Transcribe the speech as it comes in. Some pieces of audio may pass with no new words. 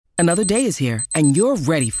Another day is here, and you're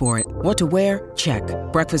ready for it. What to wear? Check.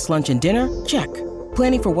 Breakfast, lunch, and dinner? Check.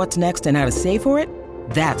 Planning for what's next and how to save for it?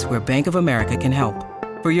 That's where Bank of America can help.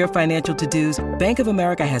 For your financial to-dos, Bank of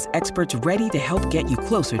America has experts ready to help get you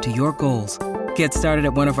closer to your goals. Get started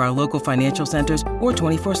at one of our local financial centers or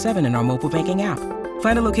 24/7 in our mobile banking app.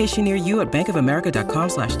 Find a location near you at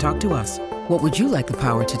bankofamerica.com/talktous. What would you like the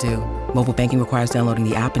power to do? Mobile banking requires downloading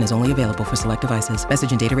the app and is only available for select devices.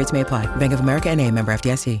 Message and data rates may apply. Bank of America N.A., member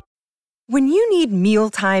FDIC. When you need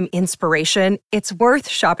mealtime inspiration, it's worth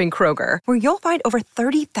shopping Kroger, where you'll find over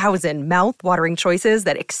 30,000 mouth-watering choices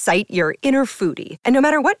that excite your inner foodie. And no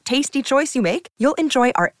matter what tasty choice you make, you'll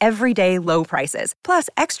enjoy our everyday low prices, plus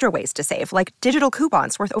extra ways to save, like digital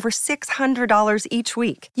coupons worth over $600 each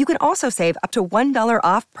week. You can also save up to $1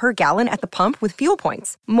 off per gallon at the pump with fuel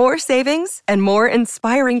points. More savings and more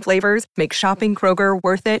inspiring flavors make shopping Kroger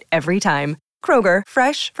worth it every time. Kroger,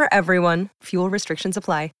 fresh for everyone. Fuel restrictions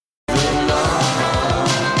apply.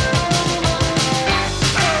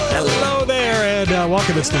 Hello there, and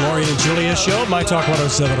welcome. It's the Lori and Julia Show, My Talk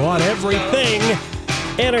 107.1, everything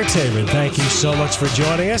entertainment. Thank you so much for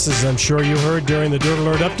joining us. As I'm sure you heard during the Dirt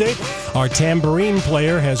Alert update, our tambourine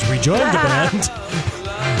player has rejoined the band.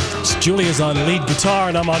 Julia's on lead guitar,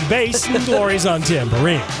 and I'm on bass, and Lori's on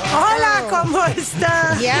tambourine. Hola, ¿cómo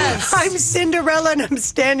está? Yes. I'm Cinderella, and I'm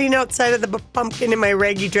standing outside of the pumpkin in my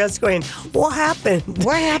raggy dress going, what happened?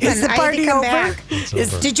 What happened? Is the party over? Back.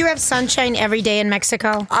 Did you have sunshine every day in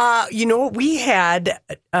Mexico? You know, we had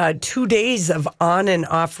 2 days of on and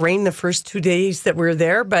off rain the first 2 days that we were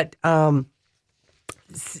there, but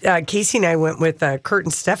Casey and I went with Kurt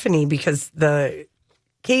and Stephanie because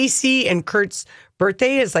Casey and Kurt's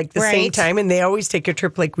birthday is like the same time, and they always take a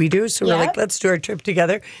trip like we do. So we're like, let's do our trip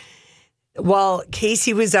together. While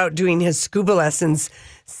Casey was out doing his scuba lessons,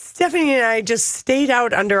 Stephanie and I just stayed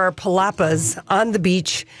out under our palapas on the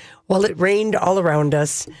beach while it rained all around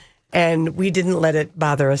us, and we didn't let it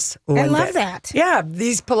bother us one bit. I love that. Yeah,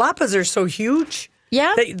 these palapas are so huge.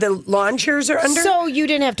 Yeah. The lawn chairs are under. So you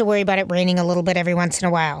didn't have to worry about it raining a little bit every once in a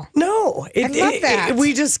while. No. I love that.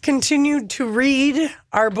 We just continued to read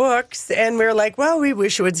our books, and we were like, well, we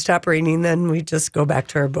wish it would stop raining. Then we just go back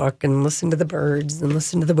to our book and listen to the birds and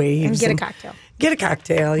listen to the waves. And get a cocktail. Get a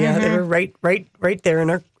cocktail, yeah. They were right there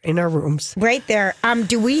in our rooms. Right there.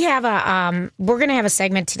 Do we have we're going to have a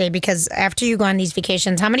segment today because after you go on these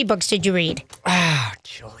vacations, how many books did you read?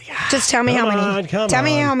 Julia. Just tell me how many. Tell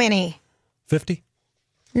me how many. 50?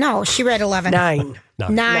 No, she read 11. 9.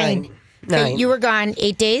 Nine. Okay, you were gone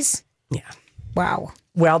 8 days? Yeah. Wow.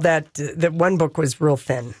 Well, that one book was real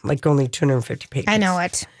thin, like only 250 pages. I know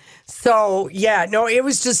it. So, yeah, no,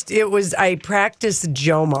 I practiced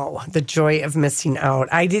JOMO, the joy of missing out.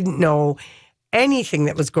 I didn't know anything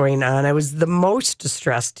that was going on. I was the most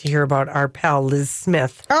distressed to hear about our pal Liz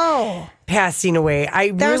Smith passing away.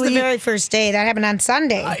 That was the very first day. That happened on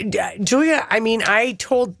Sunday. Julia, I mean, I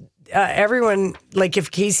told everyone, like if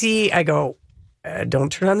Casey, I go, don't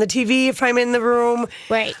turn on the TV if I'm in the room.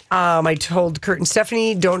 Right. I told Kurt and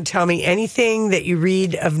Stephanie, don't tell me anything that you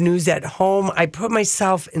read of news at home. I put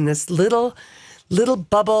myself in this little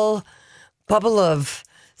bubble of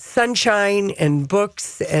sunshine and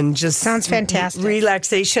books and just sounds fantastic.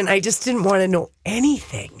 Relaxation. I just didn't want to know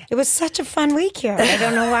anything. It was such a fun week here. I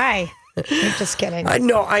don't know why. I'm just kidding. I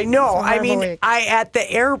know. I mean, week. at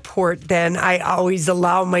the airport, then I always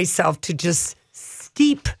allow myself to just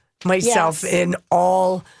steep myself in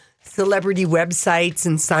all celebrity websites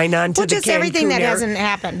and sign on to the just everything that Air. hasn't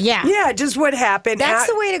happened. Yeah. Yeah, just what happened. That's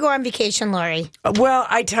the way to go on vacation, Lori. Well,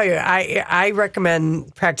 I tell you, I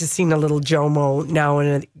recommend practicing a little JOMO now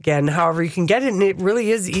and again, however you can get it. And it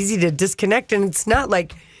really is easy to disconnect. And it's not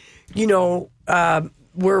like,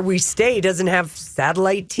 where we stay doesn't have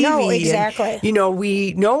satellite TV. No, exactly. And,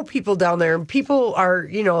 we know people down there. And people are,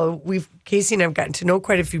 Casey and I have gotten to know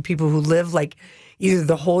quite a few people who live like either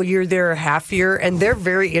the whole year there or half year. And they're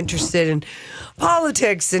very interested in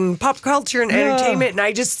politics and pop culture and entertainment. And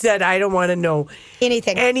I just said, I don't want to know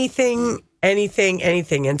anything.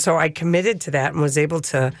 And so I committed to that and was able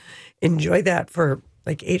to enjoy that for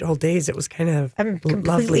like 8 whole days. It was kind of I'm completely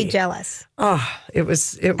lovely. jealous. Oh, it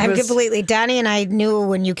was. I'm completely. Donnie and I knew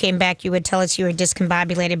when you came back, you would tell us you were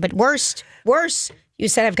discombobulated. But worse, you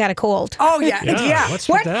said I've got a cold. Oh, yeah. What's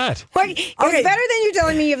with that? It's better than you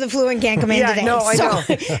telling me you have the flu and can't come in today. No, I know.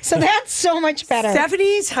 So that's so much better.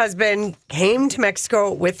 Stephanie's husband came to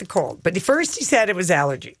Mexico with the cold, but first he said it was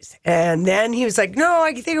allergies. And then he was like, no,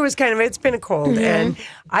 I think it was it's been a cold. And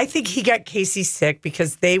I think he got Casey sick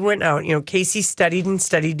because they went out. Casey studied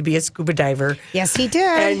to be a scuba diver. Yes, he did.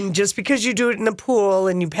 And just because you do it in the pool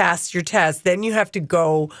and you pass your test, then you have to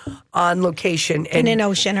go on location in an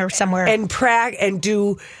ocean or somewhere and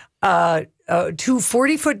do 2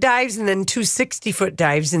 40-foot dives and then 2 60-foot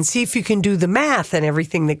dives and see if you can do the math and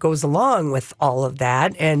everything that goes along with all of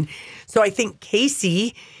that. And so I think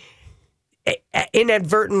Casey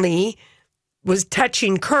inadvertently was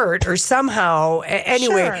touching Kurt or somehow.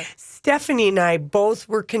 Anyway, Sure. Stephanie and I both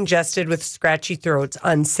were congested with scratchy throats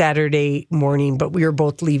on Saturday morning, but we were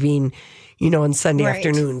both leaving, on Sunday Right.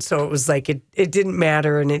 afternoon. So it was like it didn't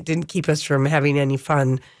matter and it didn't keep us from having any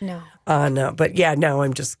fun. No. But yeah, now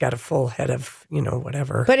I'm just got a full head of,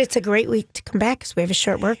 whatever. But it's a great week to come back because we have a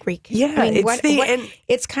short work week. Yeah,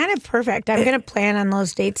 it's kind of perfect. I'm going to plan on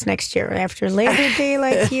those dates next year after Labor Day,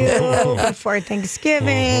 like you, before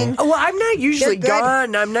Thanksgiving. Well, I'm not usually They're good.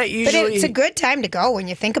 gone. I'm not usually. But it's a good time to go when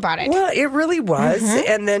you think about it. Well, it really was.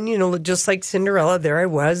 And then, just like Cinderella, there I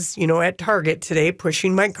was, at Target today,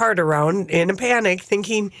 pushing my cart around in a panic,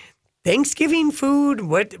 thinking, Thanksgiving food.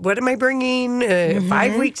 What am I bringing?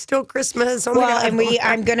 5 weeks till Christmas. Oh my Well, God. and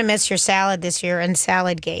I'm going to miss your salad this year and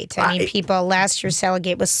Saladgate. I mean, last year's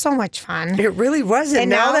Saladgate was so much fun. It really was. And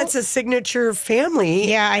now now- that's a signature family.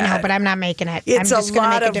 Yeah, I know, but I'm not making it. I'm It's just a going to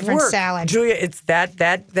lot make a of different work. salad. Julia, it's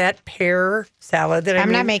that pear salad that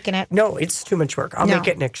I'm not making it. No, it's too much work. I'll No. make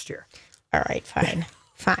it next year. All right,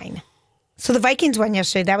 fine. So the Vikings won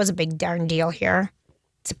yesterday. That was a big darn deal here.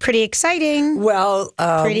 It's pretty exciting. Well,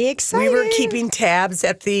 Pretty we exciting. were keeping tabs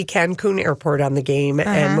at the Cancun airport on the game,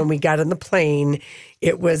 and when we got on the plane,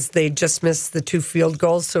 they just missed the 2 field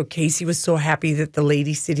goals. So Casey was so happy that the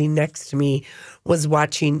lady sitting next to me was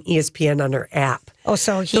watching ESPN on her app. Oh,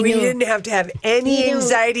 so he So knew he didn't have to have any he knew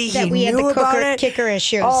anxiety. that he we had knew the about it. kicker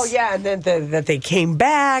issues. Oh yeah, and then that they came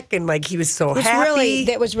back, and he was so happy.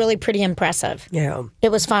 That was really pretty impressive. Yeah. It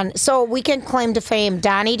was fun. So weekend claim to fame.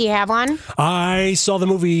 Donnie, do you have one? I saw the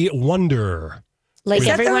movie Wonder. Like Is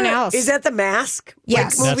that everyone the- else. Is that the Mask?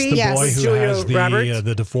 Yes. That's movie? the Yes. boy who Julia has Roberts?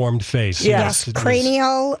 the deformed face. Yes. it was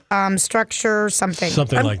cranial structure, something?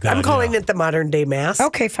 something like that. I'm calling yeah. it the modern day Mask.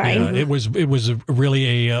 Okay, fine. Yeah, it was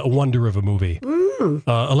really a wonder of a movie.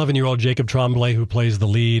 11-year-old Jacob Tremblay, who plays the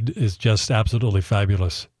lead, is just absolutely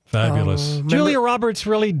fabulous. Julia Roberts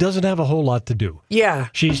really doesn't have a whole lot to do. Yeah.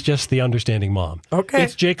 She's just the understanding mom. Okay.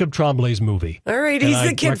 It's Jacob Tremblay's movie. All right. And He's I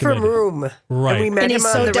the kid from recommend it. Room. Right. And we met And him he's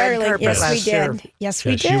on so the darling. red carpet Yes, we last year. did. Yes,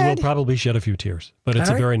 Yeah, we she will did. probably shed a few tears, but it's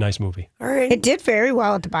a very nice movie. All right. It did very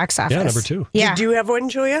well at the box office. Yeah, number 2. Yeah, Did you have one,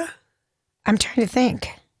 Julia? I'm trying to think.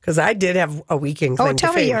 Because I did have a weekend claim Oh,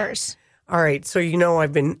 tell to me fame. yours. All right. So,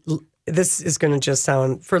 this is going to just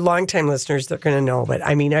sound, for longtime listeners, they're going to know, but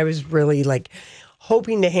I was really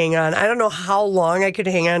hoping to hang on. I don't know how long I could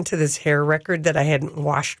hang on to this hair record that I hadn't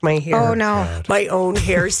washed my hair. Oh, no. My own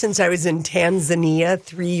hair since I was in Tanzania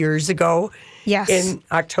 3 years ago. Yes. In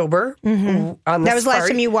October. On the That was the last safari.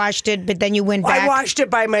 time you washed it, but then you went back. I washed it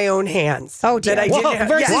by my own hands. Oh, dear. That I didn't have-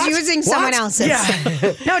 Versus Yeah. using someone else's.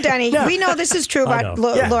 Yeah. No, Donnie, we know this is true about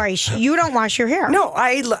know. Yeah. Lori. You don't wash your hair. No,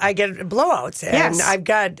 I get blowouts, and Yes. I've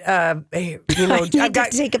got I need to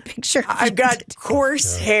take a picture. I've got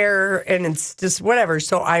coarse hair, and it's just whatever.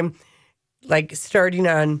 So I'm starting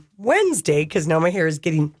on Wednesday because now my hair is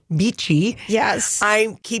getting beachy. Yes.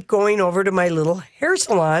 I keep going over to my little hair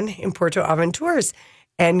salon in Puerto Aventuras,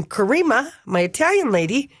 and Karima, my Italian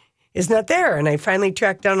lady, is not there. And I finally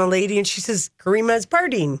tracked down a lady, and she says Karima is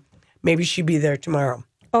partying. Maybe she'll be there tomorrow,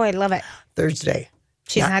 Oh, I love it. Thursday.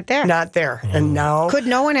 She's not there. Not there. And now Could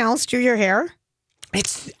no one else do your hair?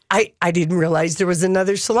 I didn't realize there was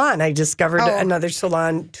another salon. I discovered another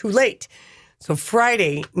salon too late. So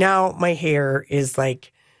Friday, now my hair is I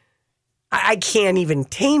can't even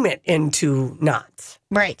tame it into knots.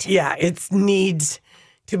 Right. Yeah, it needs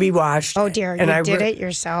to be washed. Oh, dear. And You did it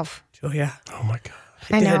yourself. Julia. Oh, my God.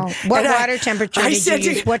 I know. What And water temperature did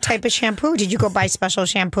you use? What type of shampoo? Did you go buy special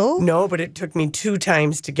shampoo? No, but it took me 2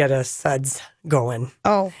 times to get a suds going.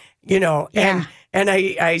 Oh, And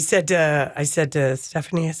I said to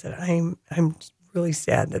Stephanie, I said, I'm really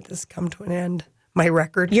sad that this come to an end. My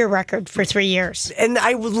record. your record for 3 years. And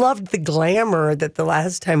I loved the glamour that the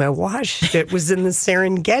last time I washed it was in the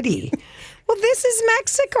Serengeti. Well, this is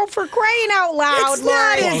Mexico, for crying out loud, It's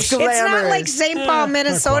not Lori. as It's not glamorous. like St. Paul,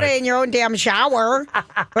 Minnesota in your own damn shower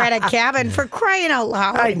or at a cabin, for crying out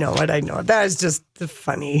loud. I know it. That is just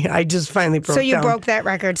funny. I just finally broke So you down. broke that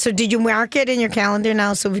record. So did you mark it in your calendar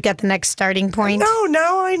now so we've got the next starting point? No,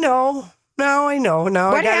 now I know. Now I know. Now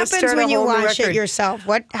I What gotta happens start a when you whole new wash it record. yourself?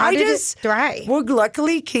 How did it dry? Well,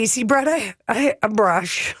 luckily, Casey brought a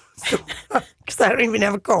brush because I don't even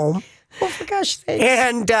have a comb. Oh, for gosh sakes.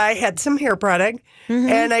 And I had some hair product,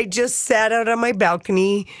 and I just sat out on my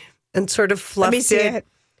balcony and sort of fluffed Let me see it.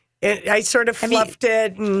 And I sort of fluffed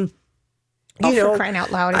it, and For crying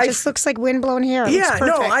out loud. It just looks like windblown hair. It looks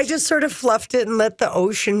perfect. I just sort of fluffed it and let the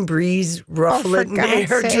ocean breeze ruffle for it and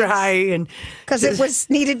God's air sakes. dry. And Because it was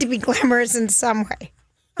needed to be glamorous in some way.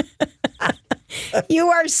 You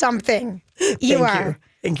are something. You are.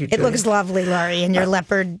 Thank you. It Julia. looks lovely, Laurie, in your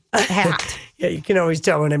leopard hat. Yeah, you can always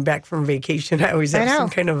tell when I'm back from vacation. I always have know. some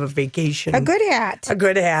kind of a vacation. A good hat. A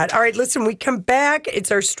good hat. All right, listen, we come back.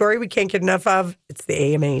 It's our story we can't get enough of. It's the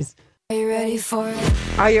AMAs. Are you ready for it?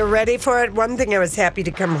 Are you ready for it? One thing I was happy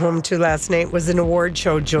to come home to last night was an award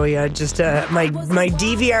show, Julia. Just my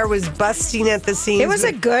DVR was busting at the seams. It was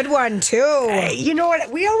a good one, too. You know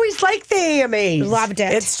what? We always like the AMAs. Loved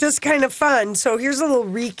it. It's just kind of fun. So here's a little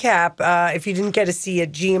recap. If you didn't get to see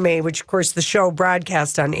it, GMA, which of course the show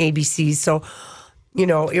broadcast on ABC. So, you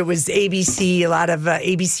know, it was ABC, a lot of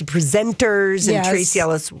ABC presenters, and Yes. Tracy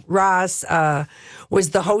Ellis Ross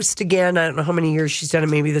was the host again. I don't know how many years she's done it.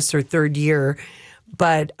 Maybe this is her third year.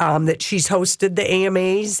 But that she's hosted the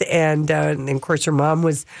AMAs, and of course her mom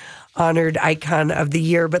was honored Icon of the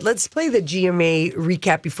Year. But let's play the GMA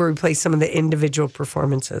recap before we play some of the individual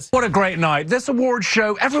performances. What a great night. This award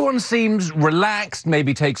show, everyone seems relaxed,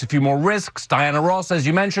 maybe takes a few more risks. Diana Ross, as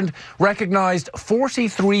you mentioned, recognized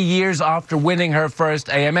 43 years after winning her first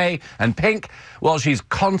AMA. And Pink, well, she's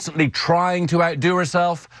constantly trying to outdo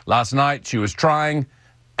herself. Last night, she was trying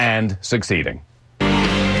and succeeding.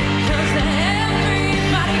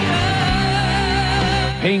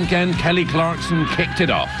 Pink and Kelly Clarkson kicked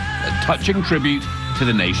it off, a touching tribute to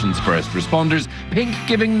the nation's first responders, Pink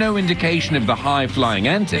giving no indication of the high-flying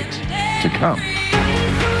antics to come.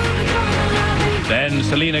 Then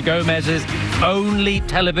Selena Gomez's only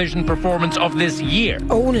television performance of this year,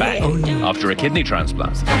 back after a kidney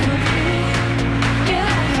transplant.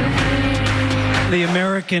 The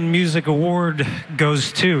American Music Award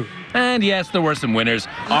goes to... And yes, there were some winners.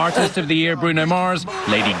 Artist of the Year, Bruno Mars.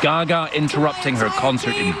 Lady Gaga interrupting her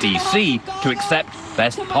concert in D.C. to accept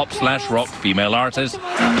Best Pop/Rock Female Artist.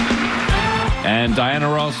 And Diana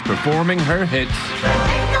Ross performing her hits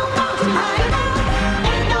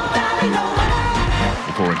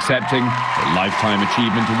before accepting the Lifetime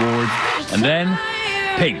Achievement Award. And then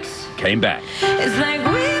Pink's came back. It's like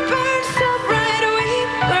we burn so bright, we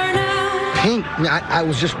burn out. Pink, I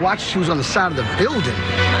was just watching. She was on the side of the building.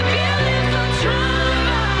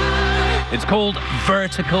 It's called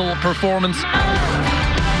vertical performance.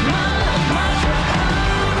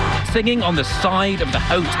 Singing on the side of the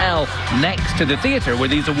hotel next to the theatre where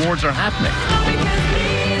these awards are happening.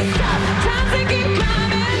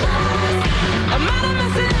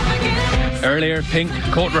 Earlier, Pink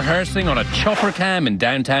caught rehearsing on a chopper cam in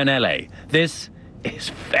downtown LA. This is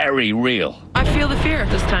very real. I feel the fear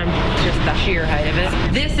this time, just the sheer height of it.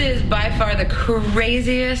 This is by far the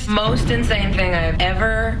craziest, most insane thing I've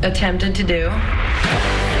ever attempted to do.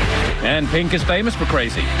 And Pink is famous for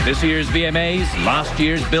crazy. This year's VMAs, last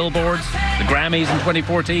year's Billboards, the Grammys in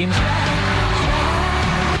 2014. Now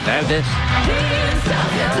this.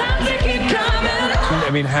 I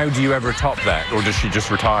mean, how do you ever top that? Or does she just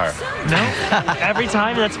retire? No. Every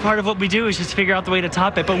time, that's part of what we do, is just figure out the way to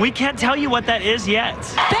top it. But we can't tell you what that is yet.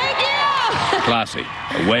 Thank you! Classy.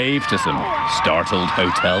 A wave to some startled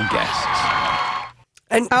hotel guests.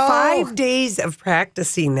 And 5 days of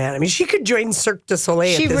practicing that. I mean, she could join Cirque du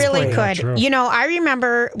Soleil She at this really point. could. You know, I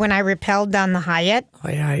remember when I rappelled down the Hyatt. Oh,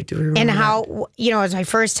 yeah, I do remember And that. how, you know, it was my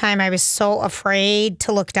first time. I was so afraid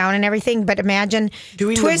to look down and everything. But imagine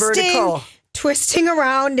Doing the vertical. twisting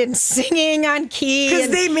around and singing on key. Because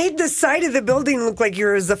and they made the side of the building look like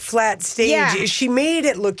you're as a flat stage. Yeah. She made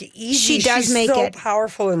it look easy. She does She's make so it.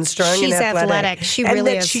 powerful and strong She's and athletic. She and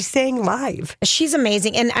really that is. She sang live. She's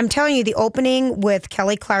amazing. And I'm telling you, the opening with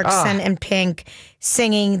Kelly Clarkson and Pink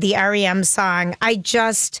singing the REM song,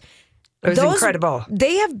 It was incredible.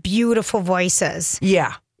 They have beautiful voices.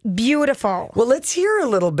 Yeah. beautiful. Well, let's hear a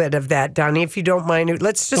little bit of that, Donnie, if you don't mind.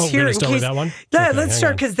 Let's just hear it. Start with that one? Yeah, Okay, let's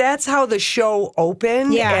start because that's how the show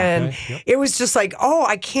opened. Yeah. And it was just like, oh,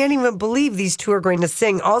 I can't even believe these two are going to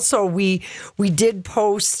sing. Also, we did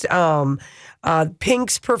post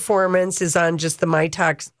Pink's performance is on just the My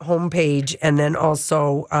Talks homepage, and then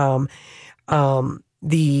also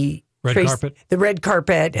the red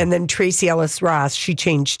carpet, and then Tracy Ellis Ross. She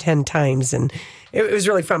changed 10 times, and it was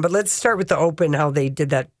really fun. But let's start with the open, how they did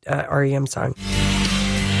that REM song.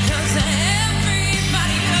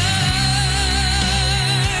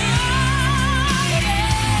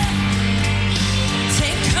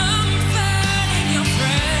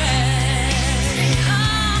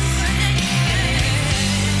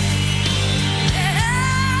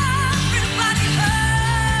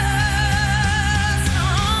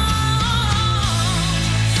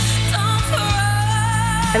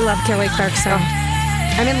 I love Kelly Clarkson.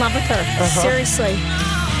 I'm in love with her. Seriously.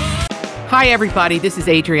 Hi, everybody. This is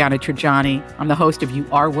Adriana Trajani. I'm the host of You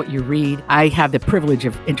Are What You Read. I have the privilege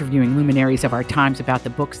of interviewing luminaries of our times about the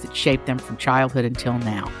books that shaped them from childhood until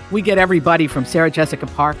now. We get everybody from Sarah Jessica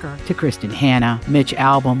Parker to Kristen Hanna, Mitch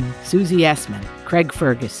Albom, Susie Essman, Craig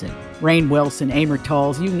Ferguson, Rainn Wilson, Amor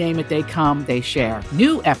Tolls, you name it, they come, they share.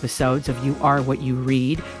 New episodes of You Are What You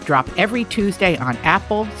Read drop every Tuesday on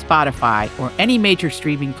Apple, Spotify, or any major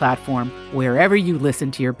streaming platform wherever you listen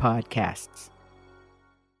to your podcasts.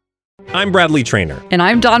 I'm Bradley Trainer. And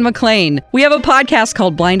I'm Don McClain. We have a podcast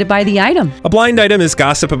called Blinded by the Item. A blind item is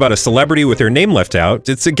gossip about a celebrity with their name left out.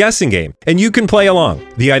 It's a guessing game, and you can play along.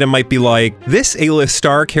 The item might be like, this A-list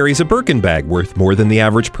star carries a Birkin bag worth more than the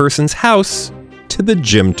average person's house to the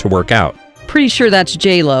gym to work out. Pretty sure that's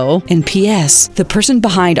J-Lo. And P.S. the person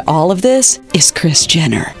behind all of this is Kris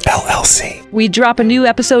Jenner, LLC. We drop a new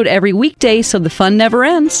episode every weekday so the fun never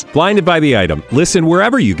ends. Blinded by the Item. Listen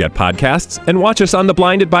wherever you get podcasts and watch us on the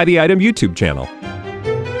Blinded by the Item YouTube channel.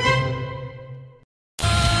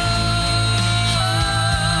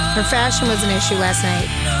 Her fashion was an issue last night.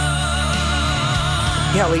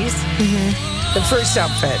 Kelly's? The first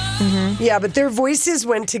outfit. Yeah, but their voices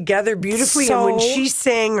went together beautifully. And when she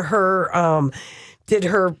sang her, did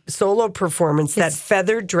her solo performance, that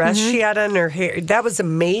feathered dress she had on her hair, that was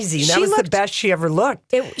amazing. That was the best she ever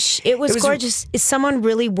looked. It was gorgeous. Someone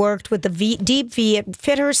really worked with the deep V. It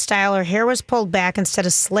fit her style. Her hair was pulled back instead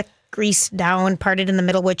of slick, greased down, parted in the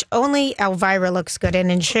middle, which only Elvira looks good in,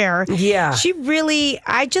 and Cher. Yeah. She really,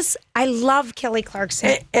 I love Kelly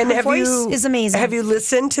Clarkson. And her voice is amazing. Have you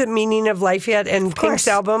listened to Meaning of Life yet and Pink's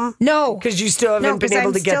album? No. Because you still haven't been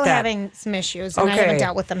able to get that. I'm still having some issues, and I haven't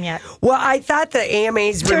dealt with them yet. Well, I thought the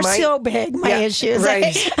AMAs They're so big, my issues.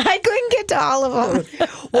 Right. I couldn't get to all of them.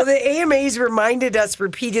 Well, the AMAs reminded us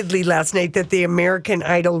repeatedly last night that the American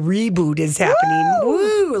Idol reboot is happening.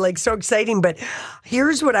 Woo! Like, so exciting. But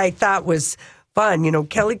here's what I thought was fun. You know,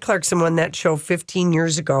 Kelly Clarkson won that show 15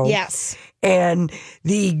 years ago. Yes. And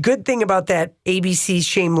the good thing about that ABC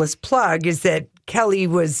Shameless Plug is that Kelly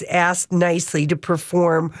was asked nicely to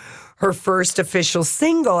perform her first official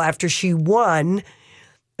single after she won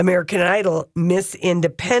American Idol Miss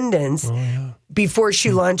Independence before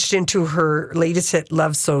she launched into her latest hit,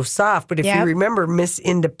 Love So Soft. But if you remember Miss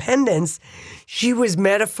Independence, she was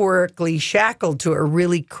metaphorically shackled to a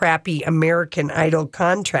really crappy American Idol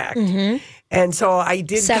contract. And so I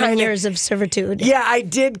did 7 years of servitude. Yeah, I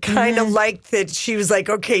did kind of like that she was like,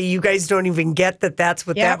 okay, you guys don't even get that that's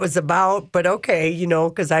what that was about. But okay, you know,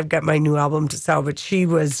 because I've got my new album to sell. But she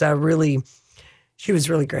was really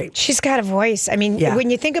great. She's got a voice. I mean, when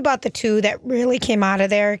you think about the two that really came out of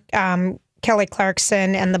there, Kelly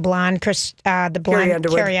Clarkson and the blonde Carrie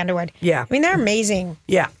Underwood. Yeah. I mean, they're amazing.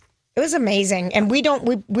 Yeah. It was amazing. And we don't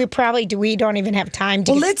even have time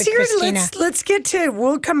to get to Christina. Let's get to,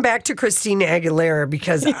 we'll come back to Christina Aguilera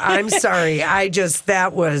because I'm sorry.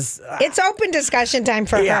 That was. It's open discussion time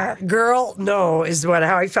for her. Girl, no, is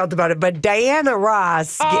how I felt about it. But Diana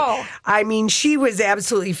Ross, I mean, she was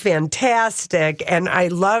absolutely fantastic. And I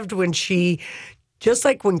loved when just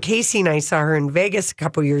like when Casey and I saw her in Vegas a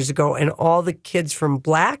couple years ago and all the kids from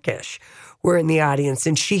Blackish were in the audience,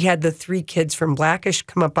 and she had the 3 kids from Blackish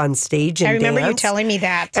come up on stage and I remember dance. you telling me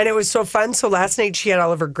that. And it was so fun. So last night she had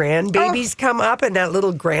all of her grandbabies come up, and that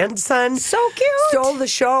little grandson so cute stole the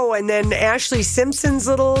show. And then Ashley Simpson's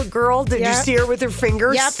little girl, did you see her with her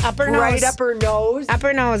fingers? Yep, up her nose. Right up her nose. Up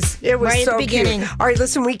her nose. It was right so at the beginning. Cute. All right,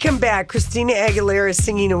 listen, we come back. Christina Aguilera is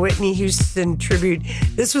singing a Whitney Houston tribute.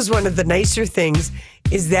 This was one of the nicer things.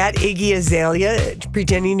 Is that Iggy Azalea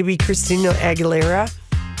pretending to be Christina Aguilera?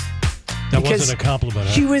 That wasn't a compliment.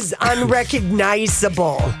 She was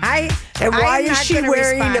unrecognizable. Why is she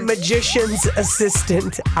wearing a magician's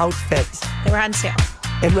assistant outfit? They were on sale.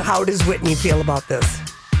 And how does Whitney feel about this?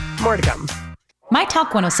 More to come. My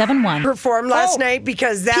Talk 1071 performed last night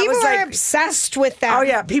because that people was like are obsessed with that. Oh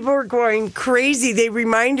yeah, people were going crazy. They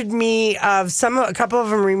reminded me of a couple of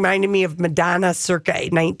them reminded me of Madonna circa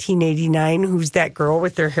 1989. Who's that girl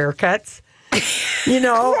with their haircuts? You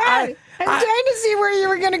know, I'm trying to see where you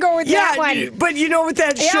were going to go with that one. But you know, with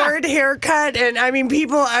that short haircut, and I mean,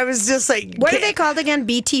 people, I was just like, what are they called again?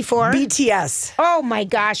 BT4? BTS. Oh my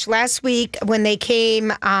gosh! Last week when they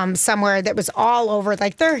came somewhere that was all over,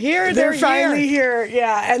 like they're here, they're finally here,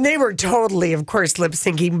 yeah, and they were totally, of course, lip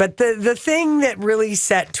syncing. But the thing that really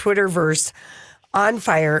set Twitterverse on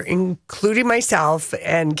fire, including myself,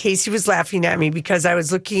 and Casey was laughing at me because I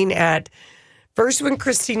was looking at. First, when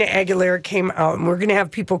Christina Aguilera came out, and we're going to have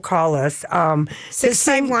people call us.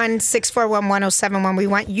 651-641-1071. We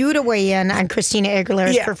want you to weigh in on Christina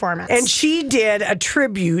Aguilera's performance. And she did a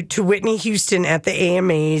tribute to Whitney Houston at the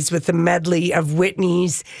AMAs with a medley of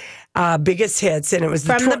Whitney's biggest hits. And it was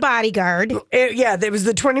from The Bodyguard. It was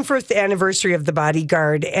the 21st anniversary of The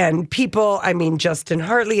Bodyguard. And people, I mean, Justin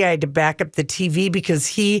Hartley, I had to back up the TV because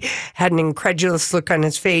he had an incredulous look on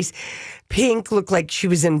his face. Pink looked like she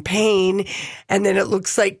was in pain, and then it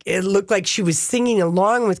looked like she was singing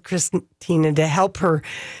along with Christina to help her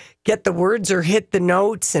get the words or hit the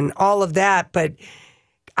notes and all of that. But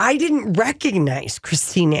I didn't recognize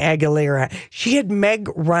Christina Aguilera. She had Meg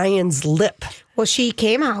Ryan's lip. Well, she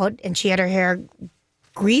came out and she had her hair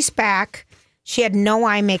greased back. She had no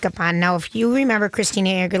eye makeup on. Now, if you remember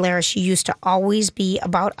Christina Aguilera, she used to always be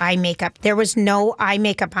about eye makeup. There was no eye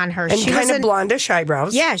makeup on her. And she kind of blondish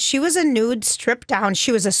eyebrows. Yeah, she was a nude stripped down.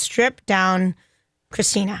 She was a stripped down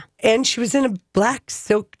Christina. And she was in a black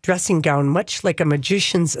silk dressing gown, much like a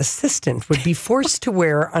magician's assistant would be forced to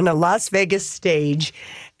wear on a Las Vegas stage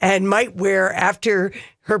and might wear after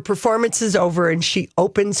her performance is over and she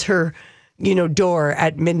opens her door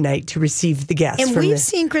at midnight to receive the guests. And we've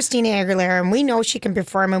seen Christina Aguilera, and we know she can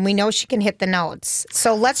perform, and we know she can hit the notes.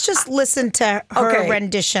 So let's just listen to her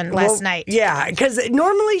rendition last night. Yeah, because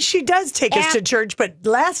normally she does take us to church, but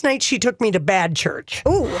last night she took me to bad church.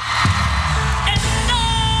 Ooh.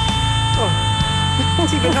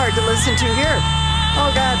 It's even hard to listen to here.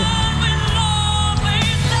 Oh, God.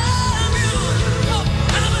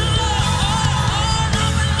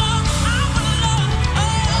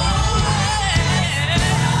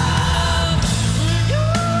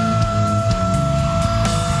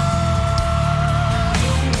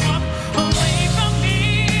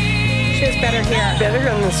 Better here. Better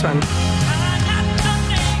on this one.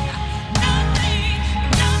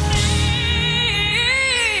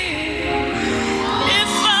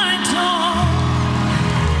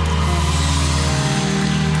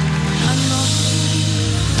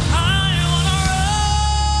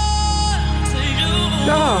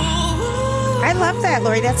 I love that,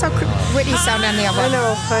 Lori. That's how Whitney sounded on the album. I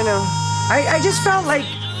know. I just felt like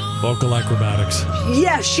vocal acrobatics.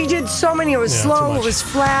 Yeah, she did so many. It was slow. It was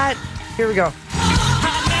flat. Here we go.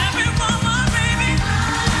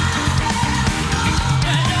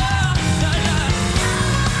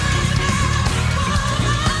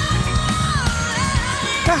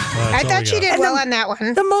 I thought she did well on that one.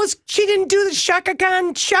 She didn't do the Shaka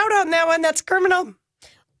Khan shout out on that one. That's criminal.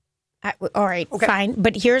 All right, fine.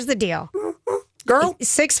 But here's the deal. Girl.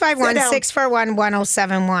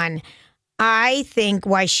 651-641-1071. I think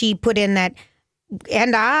why she put in that,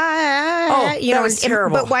 and that was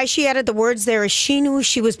terrible. But why she added the words there is she knew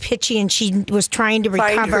she was pitchy and she was trying to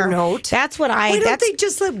recover. Find her note. That's what Why don't they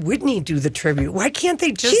just let Whitney do the tribute? Why can't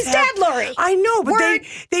they just She's dead, Lori. I know, but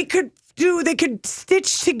they could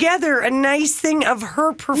stitch together a nice thing of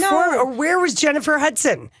her performing. Or where was Jennifer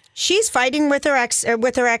Hudson? She's fighting with her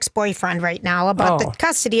ex-boyfriend right now about the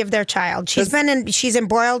custody of their child. She's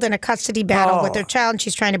embroiled in a custody battle with her child, and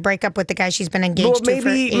she's trying to break up with the guy she's been engaged to for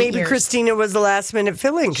 8 years. Christina was the last minute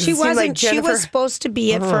fill-in. She wasn't. Like she was supposed to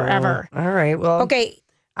be it forever. All right. Well, okay.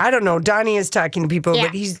 I don't know. Donnie is talking to people,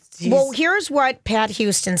 but he's well. Here's what Pat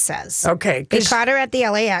Houston says. Okay, they caught her at the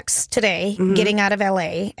LAX today, getting out of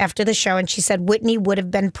LA after the show, and she said Whitney would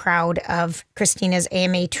have been proud of Christina's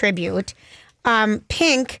AMA tribute.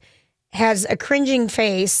 Pink has a cringing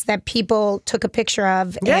face that people took a picture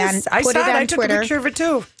of and put it on Twitter. I took a picture of it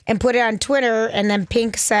too. And put it on Twitter, and then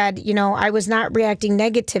Pink said, I was not reacting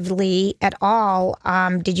negatively at all.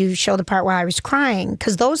 Did you show the part where I was crying?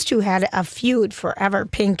 Because those two had a feud forever,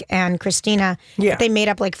 Pink and Christina. Yeah. They made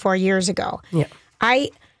up like 4 years ago. Yeah. I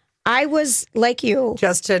was like you.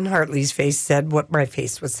 Justin Hartley's face said what my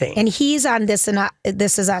face was saying. And he's on This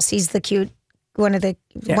Is Us. He's the cute, one of the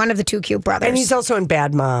two cute brothers. And he's also in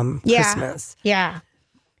Bad Mom Christmas. Yeah.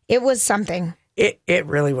 It was something. It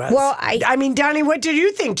really was. Well, I mean, Donnie, what did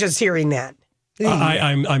you think just hearing that?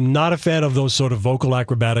 I'm not a fan of those sort of vocal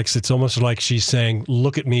acrobatics. It's almost like she's saying,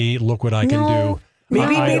 "Look at me, look what I can do."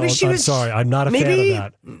 Maybe she was. I'm sorry, I'm not a fan of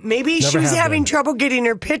that. Maybe she was having trouble getting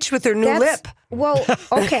her pitch with her new lip. Well,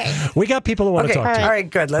 okay. We got people who want to talk to. All right,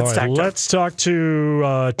 good. Let's talk. Let's talk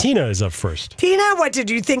to Tina. Is up first. Tina, what did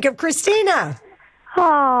you think of Christina?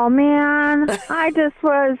 Oh man, I just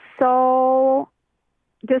was so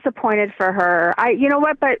disappointed for her. You know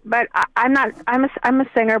what? But I'm not. I'm a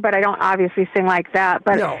singer, but I don't obviously sing like that.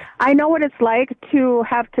 But no. I know what it's like to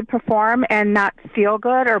have to perform and not feel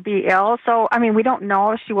good or be ill. So I mean, we don't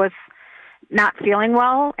know if she was not feeling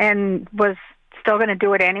well and was still going to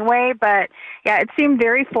do it anyway. But yeah, it seemed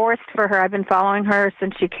very forced for her. I've been following her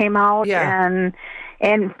since she came out, and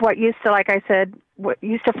what used to, like I said, what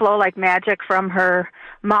used to flow like magic from her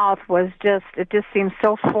mouth it just seemed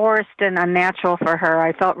so forced and unnatural for her.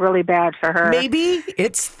 I felt really bad for her. Maybe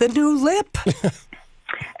it's the new lip.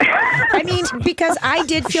 I mean, because I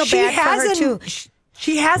did feel bad for her too.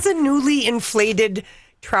 She has a newly inflated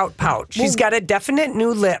trout pouch. She's got a definite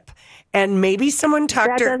new lip. And maybe someone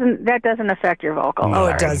talked her. That doesn't affect your vocal. No,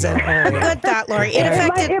 it doesn't. Good thought, Lori.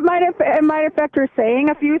 It might affect her saying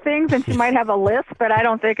a few things, and she might have a lisp, but I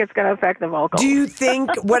don't think it's going to affect the vocal. Do you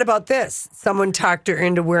think? What about this? Someone talked her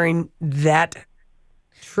into wearing that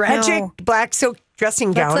tragic black silk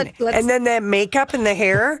dressing gown, and then that makeup and the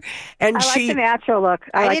hair, and I like the natural look.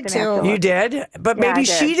 I did too. You did, but maybe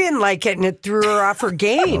she didn't like it, and it threw her off her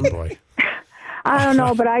game. Oh boy. I don't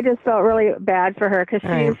know, but I just felt really bad for her because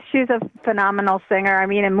she's a phenomenal singer. I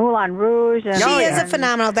mean, in Moulin Rouge, and she is a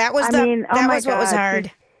phenomenal. That was what was hard.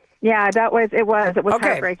 Yeah, it was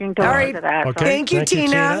heartbreaking to listen to that. Okay. Thank you,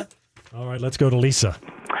 Tina. All right, let's go to Lisa.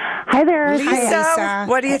 Hi there. Lisa,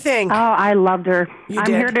 what do you think? Oh, I loved her. I'm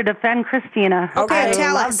did? here to defend Christina. Okay,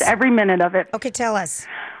 tell us. I loved every minute of it. Okay, tell us.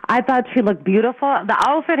 I thought she looked beautiful. The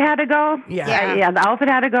outfit had to go. Yeah, the outfit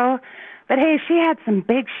had to go. But hey, she had some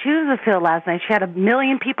big shoes to fill last night. She had 1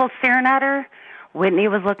 million people staring at her. Whitney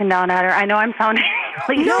was looking down at her. I know I'm sounding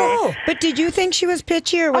cliche. No, but did you think she was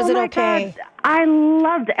pitchy or was it okay? God. I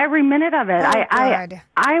loved every minute of it.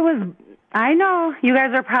 I know you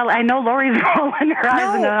guys are probably. I know Lori's rolling her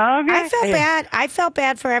eyes. Okay. I felt bad. I felt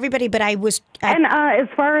bad for everybody, but And as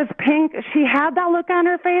far as Pink, she had that look on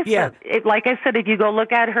her face. Yeah. Like I said, if you go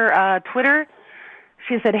look at her Twitter,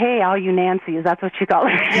 she said, "Hey, all you Nancys." That's what she called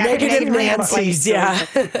her. Negative Nancys. Yeah.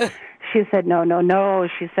 She said, "No."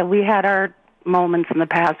 She said we had our moments in the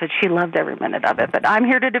past, but she loved every minute of it. But I'm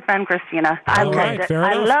here to defend Christina. I loved it.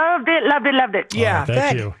 I loved it. Yeah,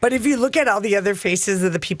 thank you. But if you look at all the other faces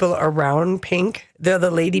of the people around Pink, the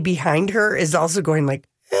lady behind her is also going like,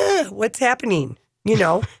 what's happening? You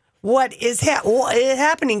know, what is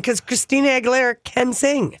happening? Because Christina Aguilera can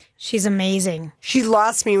sing. She's amazing. She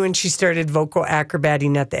lost me when she started vocal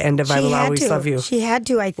acrobating at the end of I Will Always Love You. She had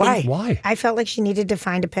to, I think. Why? I felt like she needed to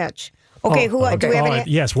find a pitch. Okay, do we have any?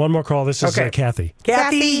 Yes, one more call. This is Kathy.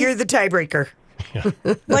 Kathy, you're the tiebreaker.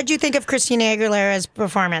 What do you think of Christina Aguilera's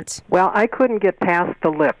performance? Well, I couldn't get past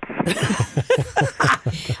the lips.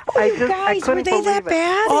 I couldn't were they that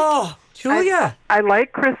bad? Oh, Julia. I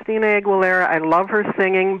like Christina Aguilera. I love her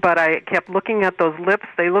singing, but I kept looking at those lips.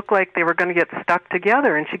 They looked like they were going to get stuck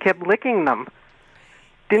together, and she kept licking them.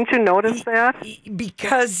 Didn't you notice that?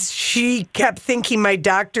 Because she kept thinking my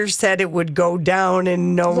doctor said it would go down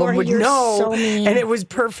and no one would know. So mean. And it was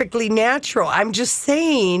perfectly natural. I'm just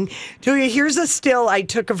saying, Julia, here's a still I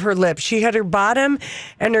took of her lip. She had her bottom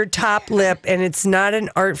and her top lip, and it's not an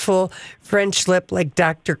artful French lip like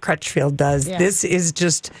Dr. Crutchfield does. Yeah. This is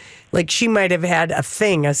just like she might have had a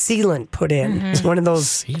sealant put in. It's one of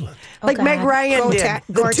those. Sealant? Like Meg Ryan did.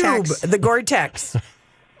 The Gore-Tex. tube, the Gore-Tex.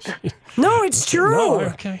 No, it's true. No,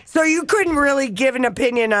 okay. So you couldn't really give an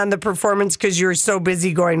opinion on the performance because you were so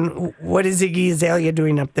busy going, what is Iggy Azalea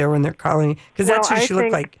doing up there when they're calling? Because that's who she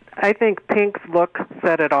looked like. I think Pink's look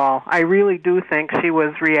said it all. I really do think she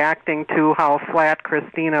was reacting to how flat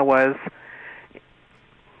Christina was.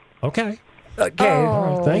 Okay. Okay.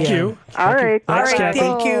 All right. Thank you. All right. Thanks, Kathy.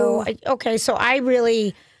 Thank you. Okay, so I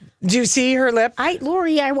really... Did you see her lip?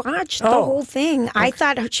 Lori, I watched the whole thing. Okay. I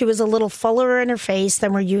thought she was a little fuller in her face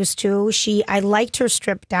than we're used to. I liked her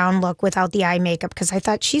stripped down look without the eye makeup because I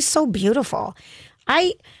thought she's so beautiful.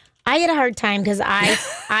 I had a hard time because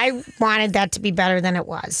I wanted that to be better than it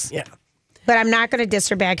was. Yeah. But I'm not going to diss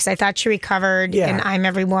her bad because I thought she recovered in I'm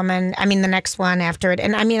Every Woman. I mean, the next one after it.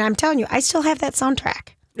 And I mean, I'm telling you, I still have that soundtrack.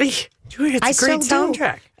 Julia, it's a great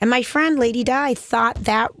soundtrack. And my friend Lady Di thought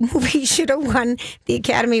that movie should have won the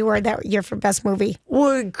Academy Award that year for Best Movie.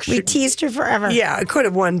 Well, we teased her forever. Yeah, it could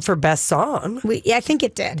have won for Best Song. I think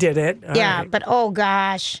it did. Did it? All right. But oh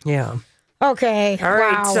gosh. Yeah. Okay. All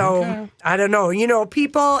right. Wow. So I don't know.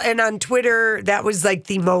 People, and on Twitter, that was like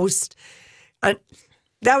the most.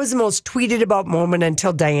 That was the most tweeted about moment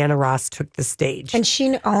until Diana Ross took the stage. And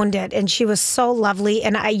she owned it, and she was so lovely.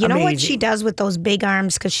 And you know what she does with those big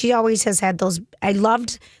arms? Because she always has had those. I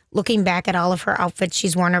loved looking back at all of her outfits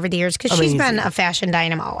she's worn over the years, because she's been a fashion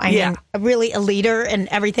dynamo. I mean, really a leader and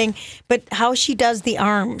everything. But how she does the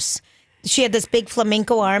arms. She had this big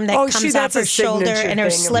flamenco arm that comes off her shoulder, and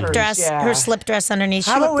her slip dress, her slip dress underneath.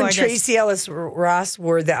 She How about looked when gorgeous. Tracy Ellis Ross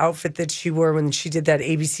wore the outfit that she wore when she did that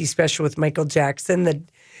ABC special with Michael Jackson?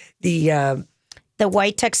 The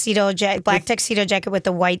white tuxedo, black tuxedo jacket with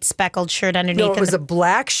the white speckled shirt underneath. No, it was a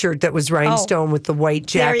black shirt that was rhinestone with the white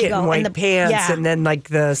jacket and white pants, and then like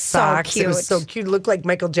the socks. It was so cute. It looked like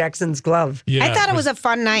Michael Jackson's glove. Yeah, I thought it was a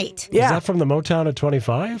fun night. Yeah. Was that from the Motown at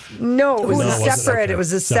 25? No, it was separate. Okay. It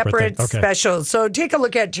was a separate special. So take a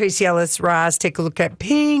look at Tracy Ellis Ross. Take a look at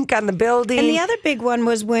Pink on the Building. And the other big one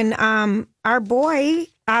was when our boy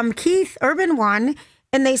Keith Urban won,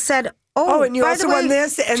 and they said, "Oh, and you also won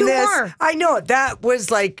this and this." More. I know that was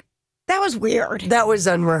weird. That was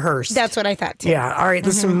unrehearsed. That's what I thought too. Yeah. All right.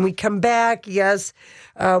 Listen, when we come back, yes,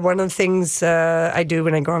 one of the things I do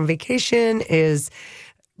when I go on vacation is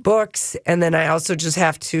books, and then I also just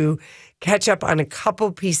have to catch up on a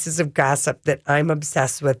couple pieces of gossip that I'm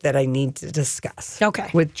obsessed with that I need to discuss. Okay.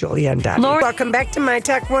 With Julia and Dottie. Welcome back to My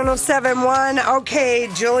Talk 107.1. Okay,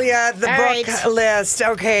 Julia, the book list.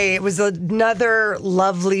 Okay, it was another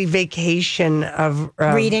lovely vacation of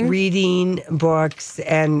reading books.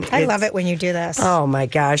 And I love it when you do this. Oh, my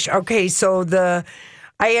gosh. Okay, so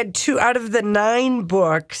I had 2 out of the 9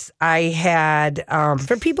 books I had.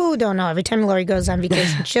 For people who don't know, every time Lori goes on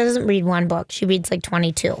vacation, she doesn't read one book. She reads like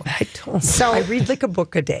 22. I don't. So I read like a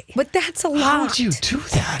book a day. But that's a lot. How would you do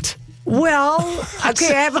that? Well,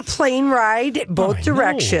 okay, I have a plane ride both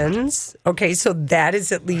directions. Okay, so that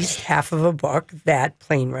is at least half of a book, that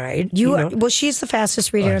plane ride. Well, she's the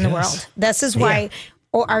fastest reader in the world. This is why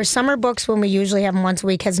our summer books, when we usually have them once a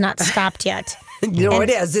week, has not stopped yet. It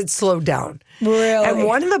is. It's slowed down. Really? And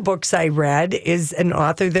one of the books I read is an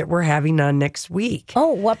author that we're having on next week.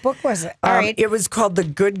 Oh, what book was it? All right. It was called The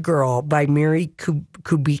Good Girl by Mary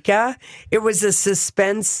Kubica. It was a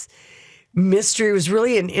suspense mystery. It was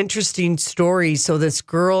really an interesting story. So this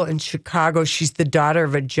girl in Chicago, she's the daughter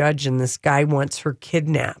of a judge, and this guy wants her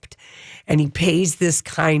kidnapped. And he pays this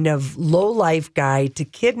kind of low-life guy to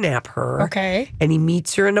kidnap her. Okay. And he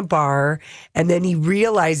meets her in a bar. And then he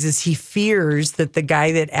realizes he fears that the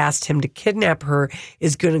guy that asked him to kidnap her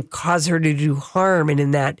is going to cause her to do harm. And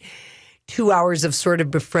in that 2 hours of sort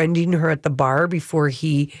of befriending her at the bar before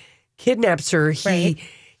he kidnaps her, he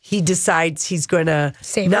decides he's going to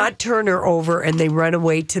not turn her over. And they run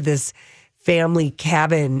away to this family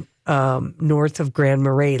cabin north of Grand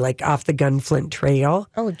Marais, like off the Gunflint Trail.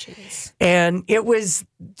 Oh, jeez. And it was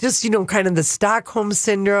just, kind of the Stockholm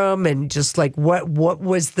Syndrome, and just like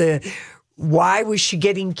why was she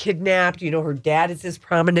getting kidnapped? Her dad is this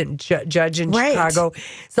prominent judge in Chicago.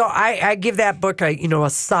 So I give that book a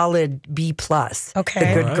solid B+. Okay.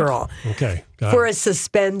 The Good Girl. Okay. For a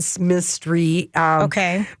suspense mystery.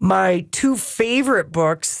 Okay. My 2 favorite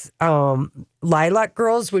books, Lilac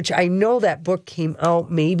Girls, which I know that book came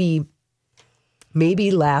out maybe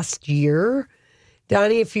last year.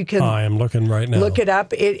 Donnie, if you can. I am looking right now. Look it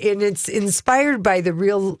up. And it's inspired by the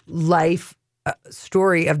real life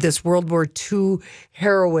story of this World War II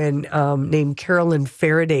heroine named Carolyn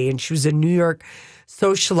Faraday. And she was a New York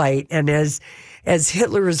socialite. And as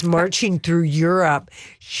Hitler was marching through Europe,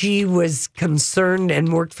 she was concerned and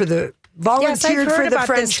volunteered for the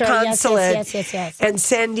French consulate and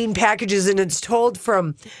sending packages. And it's told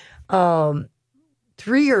from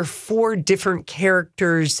 3 or 4 different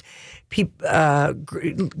characters,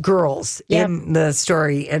 girls in the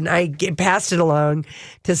story. And I passed it along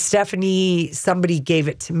to Stephanie. Somebody gave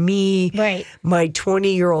it to me. Right. My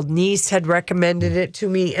 20-year-old niece had recommended it to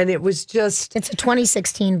me. And it was just... It's a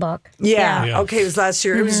 2016 book. Yeah. Okay, it was last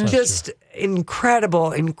year. It was just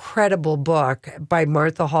incredible book by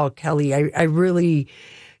Martha Hall Kelly. I really...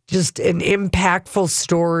 Just an impactful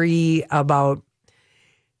story about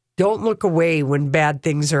don't look away when bad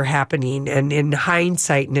things are happening. And in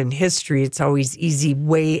hindsight and in history, it's always easy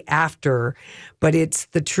way after. But it's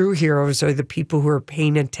the true heroes are the people who are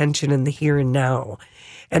paying attention in the here and now.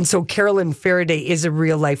 And so Carolyn Faraday is a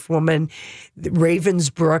real-life woman. The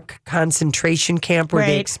Ravensbrück concentration camp where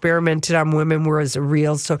they experimented on women was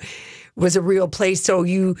real. So was a real place. So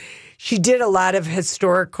she did a lot of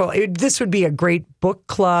historical. This would be a great book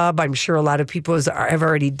club. I'm sure a lot of people have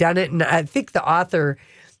already done it, and I think the author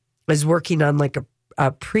is working on like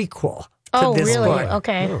a prequel to this really? book.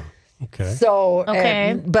 Okay. Oh, okay. So,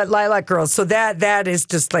 Okay. but Lilac Girls. So that is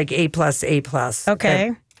just like A+, A+.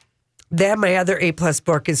 Okay. Then my other A+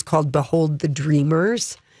 book is called Behold the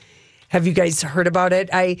Dreamers. Have you guys heard about it?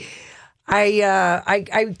 I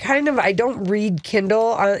don't read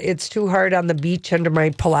Kindle. It's too hard on the beach under my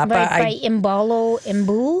palapa. By Mbalo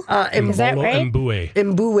Mbu? Is that right?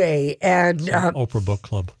 Mbue. And Oprah Book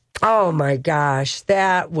Club. Oh my gosh,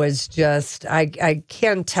 that was just, I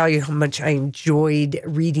can't tell you how much I enjoyed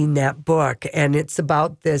reading that book. And it's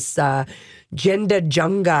about this Jenda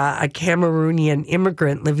Junga, a Cameroonian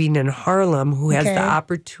immigrant living in Harlem who has the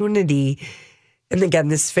opportunity, and again,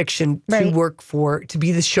 this fiction, to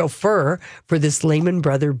be the chauffeur for this Lehman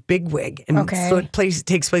Brother bigwig. And so it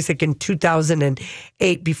takes place like in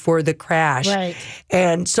 2008 before the crash. Right.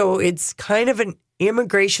 And so it's kind of an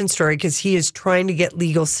immigration story because he is trying to get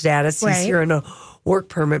legal status. He's here on a work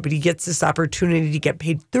permit, but he gets this opportunity to get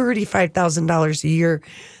paid $35,000 a year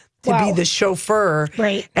to be the chauffeur.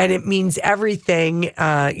 Right. And it means everything,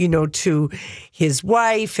 to his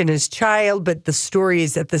wife and his child. But the story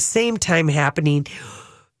is at the same time happening.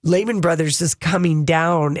 Lehman Brothers is coming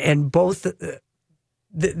down, and both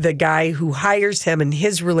the guy who hires him and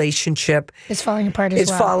his relationship is falling apart as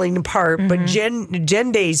well. falling apart. Mm-hmm. But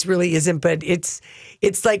Jenda's really isn't. But it's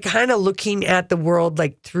like kind of looking at the world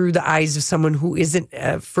like through the eyes of someone who isn't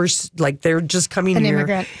first, like they're just coming An here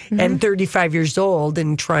immigrant. and 35 years old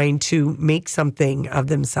and trying to make something of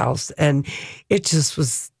themselves. And it just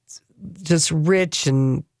was just rich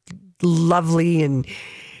and lovely and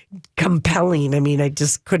compelling. I mean, I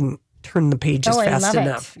just couldn't turn the pages fast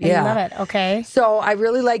enough. I love it. Okay. So I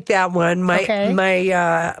really like that one. My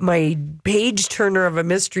page turner of a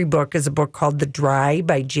mystery book is a book called The Dry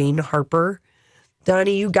by Jane Harper.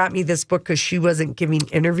 Donnie, you got me this book because she wasn't giving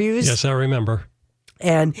interviews. Yes, I remember.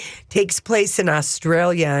 And takes place in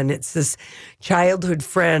Australia, and it's this childhood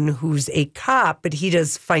friend who's a cop, but he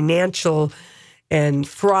does financial and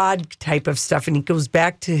fraud type of stuff, and he goes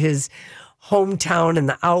back to his hometown in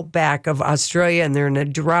the outback of Australia, and they're in a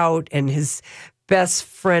drought, and his best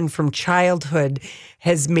friend from childhood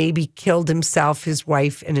has maybe killed himself, his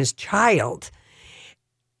wife, and his child.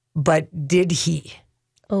 But did he?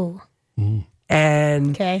 Oh.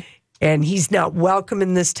 And he's not welcome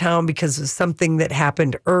in this town because of something that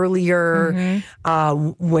happened earlier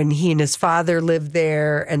when he and his father lived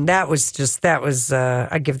there. And I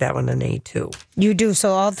give that one an A too. You do.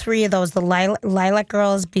 So all three of those, the Lilac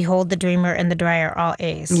Girls, Behold the Dreamer, and The Dry are all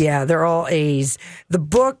A's. Yeah, they're all A's. The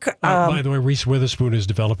book... by the way, Reese Witherspoon is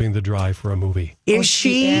developing The Dry for a movie. Is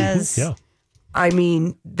she? Is. Yeah. I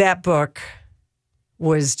mean, that book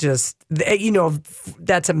was just,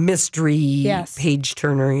 that's a mystery page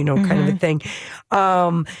turner, kind of a thing.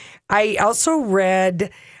 I also read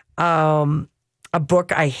a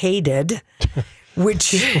book I hated,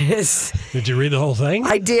 which is... Did you read the whole thing?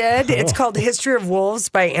 I did. It's called History of Wolves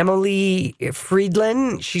by Emily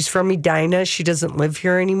Friedland. She's from Edina. She doesn't live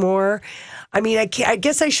here anymore. I mean, I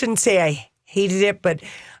guess I shouldn't say I hated it, but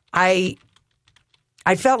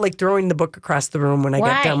I felt like throwing the book across the room when I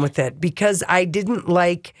got done with it because I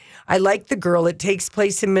liked the girl. It takes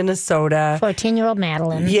place in Minnesota. 14-year-old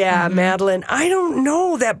Madeline. Yeah, Madeline. I don't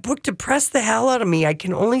know. That book depressed the hell out of me. I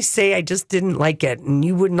can only say I just didn't like it, and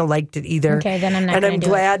you wouldn't have liked it either. Okay, then I'm not And I'm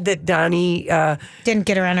glad that Donnie... didn't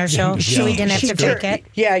get her on our show. We didn't have to fake it.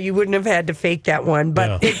 Yeah, you wouldn't have had to fake that one.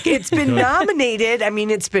 But it's been nominated. I mean,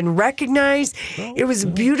 it's been recognized. It was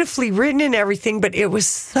beautifully written and everything, but it was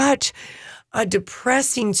such a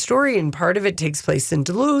depressing story, and part of it takes place in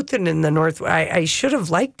Duluth and in the North. I should have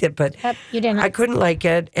liked it, but you didn't. I couldn't like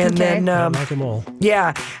it. And then, I like them all.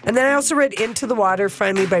 Yeah, and then I also read Into the Water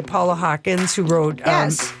finally by Paula Hawkins, who wrote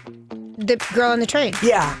The Girl in the Train.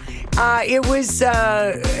 Yeah, it was.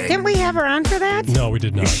 Didn't we have her on for that? No, we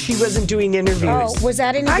did not. She wasn't doing interviews. Oh, was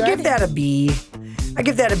that any good? I give that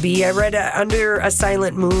a B. I read Under a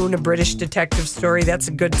Silent Moon, a British detective story. That's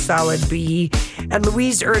a good solid B. And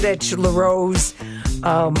Louise Erdrich LaRose,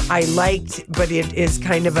 I liked, but it is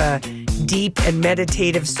kind of a deep and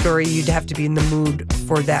meditative story. You'd have to be in the mood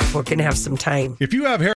for that book and have some time. If you have hair